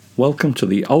Welcome to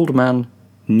the Old Man,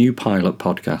 New Pilot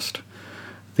podcast.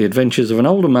 The adventures of an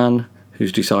older man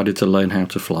who's decided to learn how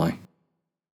to fly.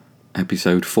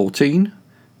 Episode 14,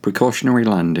 Precautionary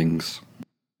Landings.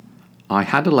 I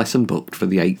had a lesson booked for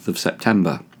the 8th of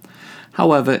September.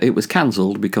 However, it was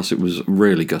cancelled because it was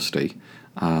really gusty.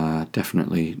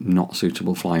 Definitely not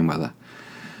suitable flying weather.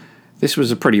 This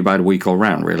was a pretty bad week all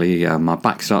round, really. My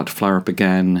back started to flare up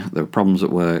again, there were problems at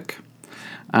work.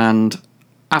 And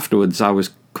afterwards I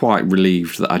was quite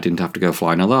relieved that I didn't have to go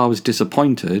flying. Although I was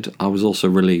disappointed, I was also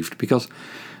relieved because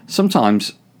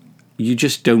sometimes you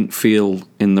just don't feel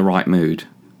in the right mood.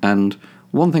 And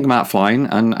one thing about flying,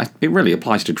 and it really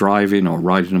applies to driving or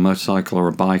riding a motorcycle or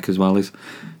a bike as well, is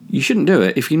you shouldn't do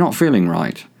it if you're not feeling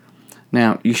right.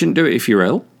 Now, you shouldn't do it if you're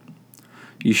ill.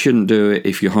 You shouldn't do it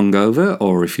if you're hungover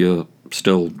or if you're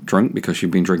still drunk because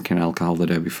you've been drinking alcohol the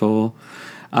day before.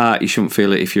 You shouldn't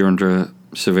feel it if you're under a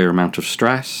severe amount of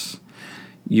stress.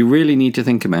 You really need to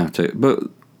think about it. But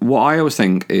what I always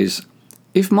think is,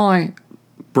 if my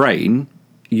brain,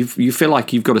 you feel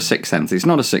like you've got a sixth sense. It's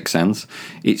not a sixth sense.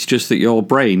 It's just that your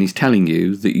brain is telling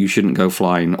you that you shouldn't go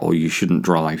flying or you shouldn't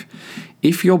drive.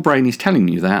 If your brain is telling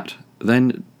you that,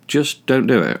 then just don't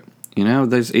do it. You know,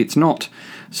 it's not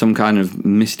some kind of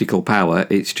mystical power.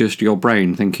 It's just your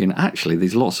brain thinking, actually,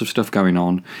 there's lots of stuff going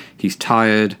on. He's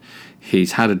tired.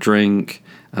 He's had a drink.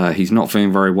 He's not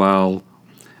feeling very well.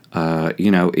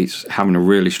 It's having a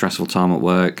really stressful time at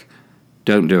work.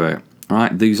 Don't do it. All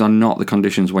right? These are not the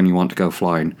conditions when you want to go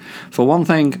flying. For one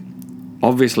thing,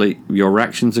 obviously, your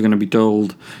reactions are going to be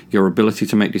dulled. Your ability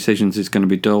to make decisions is going to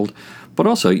be dulled. But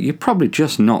also, you're probably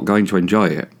just not going to enjoy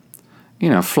it. You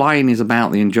know, flying is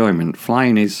about the enjoyment.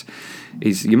 Flying is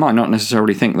you might not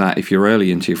necessarily think that if you're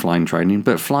early into your flying training,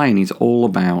 but flying is all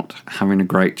about having a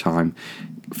great time.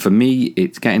 For me,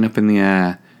 it's getting up in the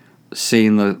air,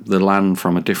 seeing the land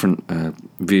from a different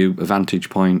view, a vantage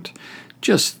point,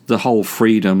 just the whole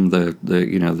freedom,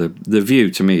 the view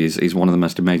to me is one of the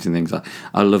most amazing things.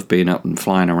 I love being up and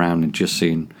flying around and just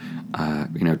seeing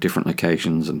different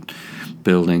locations and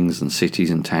buildings and cities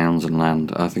and towns and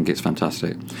land. I think it's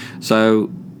fantastic.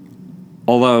 So,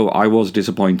 although I was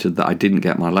disappointed that I didn't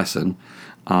get my lesson,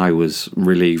 I was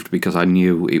relieved because I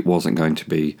knew it wasn't going to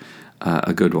be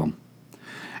a good one.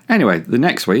 Anyway, the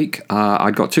next week,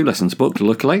 I'd got 2 lessons booked,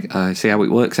 luckily. See how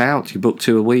it works out. You book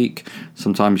 2 a week.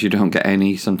 Sometimes you don't get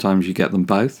any. Sometimes you get them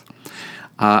both.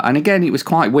 And again, it was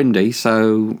quite windy,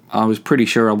 so I was pretty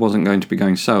sure I wasn't going to be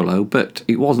going solo, but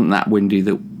it wasn't that windy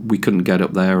that we couldn't get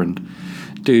up there and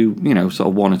do, sort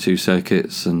of 1 or 2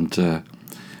 circuits and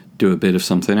do a bit of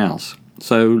something else.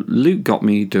 So Luke got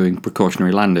me doing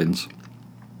precautionary landings.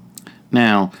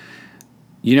 Now,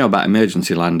 you know about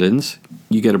emergency landings.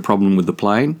 You get a problem with the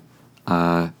plane.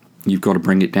 You've got to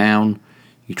bring it down.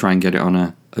 You try and get it on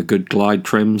a good glide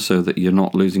trim so that you're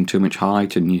not losing too much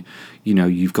height and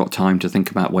you've got time to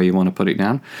think about where you want to put it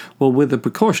down. Well, with a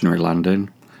precautionary landing,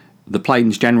 the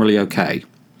plane's generally okay.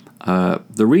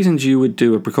 The reasons you would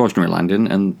do a precautionary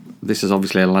landing, and this is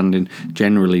obviously a landing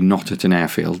generally not at an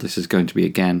airfield. This is going to be,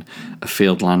 again, a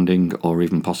field landing or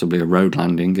even possibly a road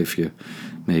landing if you're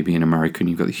maybe in America and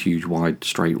you've got the huge, wide,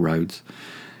 straight roads.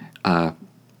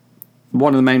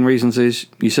 One of the main reasons is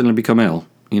you suddenly become ill,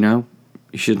 You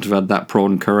shouldn't have had that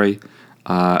prawn curry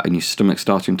and your stomach's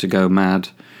starting to go mad.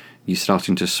 You're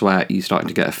starting to sweat. You're starting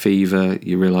to get a fever.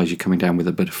 You realise you're coming down with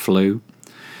a bit of flu.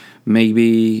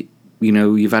 Maybe,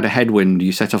 you've had a headwind.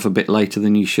 You set off a bit later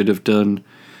than you should have done.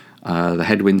 The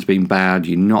headwind's been bad.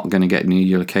 You're not going to get near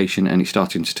your location and it's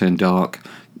starting to turn dark.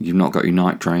 You've not got your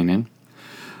night training.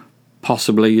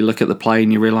 Possibly you look at the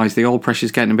plane, you realise the oil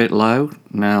pressure's getting a bit low.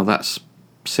 Now that's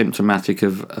symptomatic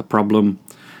of a problem.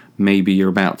 Maybe you're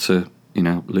about to,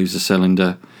 lose a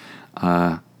cylinder.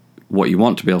 What you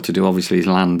want to be able to do, obviously, is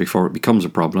land before it becomes a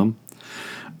problem.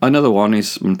 Another one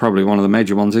is, and probably one of the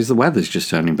major ones, is the weather's just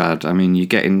turning bad. I mean,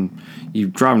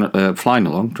 flying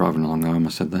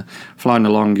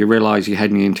along, you realise you're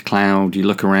heading into cloud, you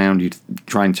look around, you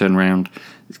try and turn around,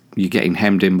 you're getting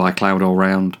hemmed in by cloud all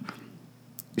round.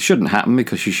 It shouldn't happen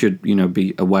because you should,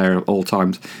 be aware at all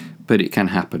times, but it can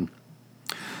happen.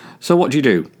 So what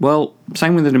do? Well,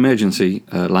 same with an emergency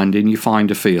landing, you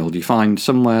find a field. You find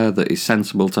somewhere that is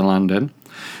sensible to land in.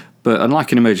 But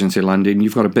unlike an emergency landing,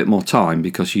 you've got a bit more time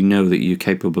because you know that you're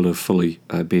capable of fully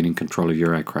being in control of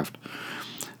your aircraft.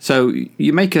 So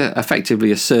you make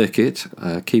effectively a circuit,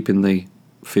 keeping the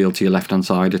field to your left-hand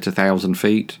side at 1,000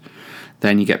 feet.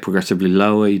 Then you get progressively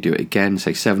lower. You do it again,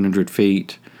 say 700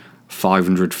 feet,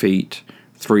 500 feet,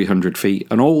 300 feet.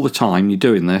 And all the time you're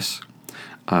doing this,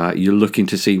 you're looking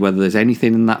to see whether there's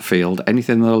anything in that field,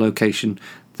 anything in the location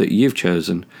that you've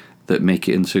chosen that make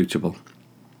it unsuitable.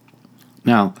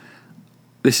 Now,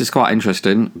 this is quite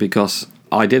interesting because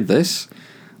I did this.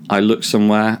 I looked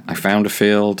somewhere, I found a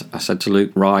field, I said to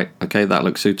Luke, right, okay, that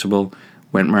looks suitable.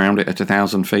 Went around it at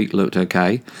 1,000 feet, looked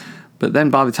okay. But then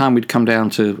by the time we'd come down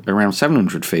to around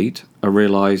 700 feet, I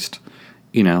realised,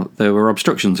 there were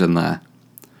obstructions in there.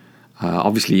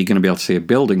 Obviously, you're going to be able to see a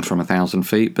building from 1,000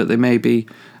 feet, but there may be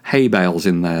hay bales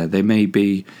in there. There may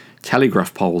be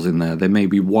telegraph poles in there. There may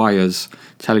be wires,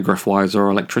 telegraph wires or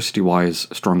electricity wires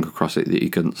strung across it that you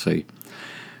couldn't see.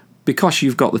 Because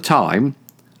you've got the time,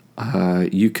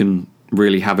 you can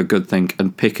really have a good think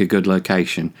and pick a good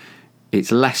location.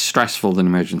 It's less stressful than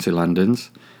emergency landings,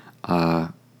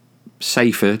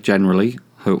 safer generally,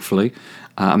 hopefully,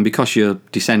 and because you're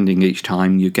descending each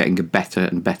time, you're getting a better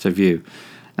and better view.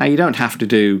 Now, you don't have to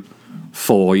do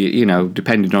 4,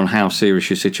 depending on how serious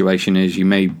your situation is, you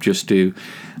may just do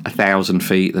 1,000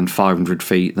 feet, then 500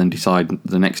 feet, then decide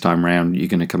the next time round you're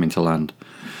going to come into land.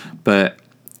 But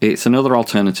it's another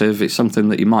alternative. It's something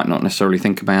that you might not necessarily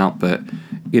think about, but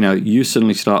you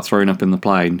suddenly start throwing up in the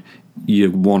plane, you're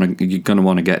going to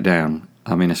want to get down.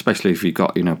 I mean, especially if you've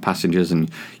got passengers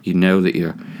and you know that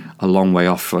you're a long way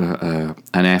off an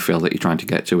airfield that you're trying to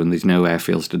get to, and there's no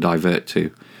airfields to divert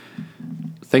to.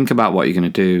 Think about what you're going to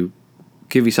do.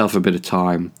 Give yourself a bit of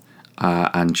time,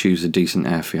 and choose a decent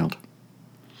airfield.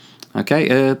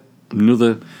 Okay,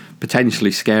 another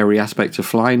potentially scary aspect of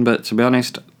flying, but to be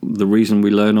honest, the reason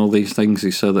we learn all these things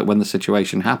is so that when the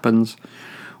situation happens,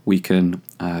 we can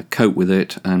cope with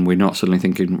it, and we're not suddenly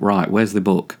thinking, right, where's the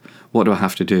book? What do I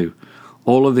have to do?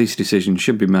 All of these decisions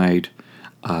should be made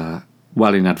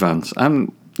well in advance.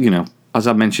 And, as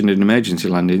I mentioned in emergency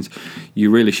landings,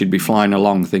 you really should be flying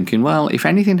along thinking, well, if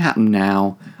anything happened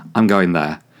now, I'm going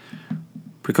there.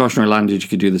 Precautionary landings, you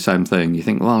could do the same thing. You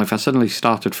think, well, if I suddenly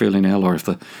started feeling ill, or if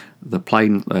the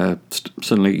plane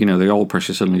suddenly, the oil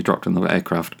pressure suddenly dropped in the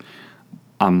aircraft,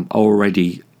 I'm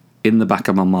already in the back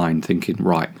of my mind thinking,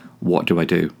 right, what do I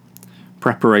do?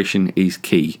 Preparation is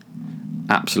key,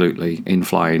 absolutely, in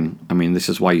flying. I mean, this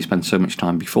is why you spend so much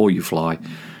time before you fly,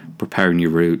 preparing your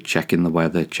route, checking the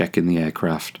weather, checking the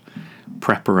aircraft.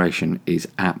 Preparation is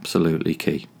absolutely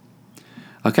key.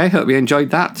 Okay, hope you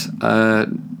enjoyed that.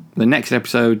 The next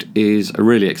episode is a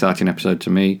really exciting episode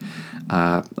to me,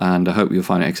 and I hope you'll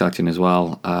find it exciting as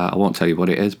well. I won't tell you what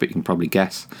it is, but you can probably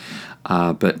guess.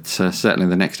 But certainly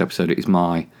the next episode is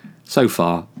my, so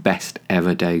far, best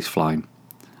ever days flying.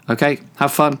 Okay,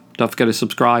 have fun. Don't forget to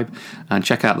subscribe and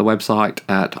check out the website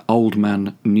at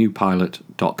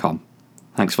oldmannewpilot.com.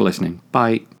 Thanks for listening.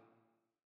 Bye.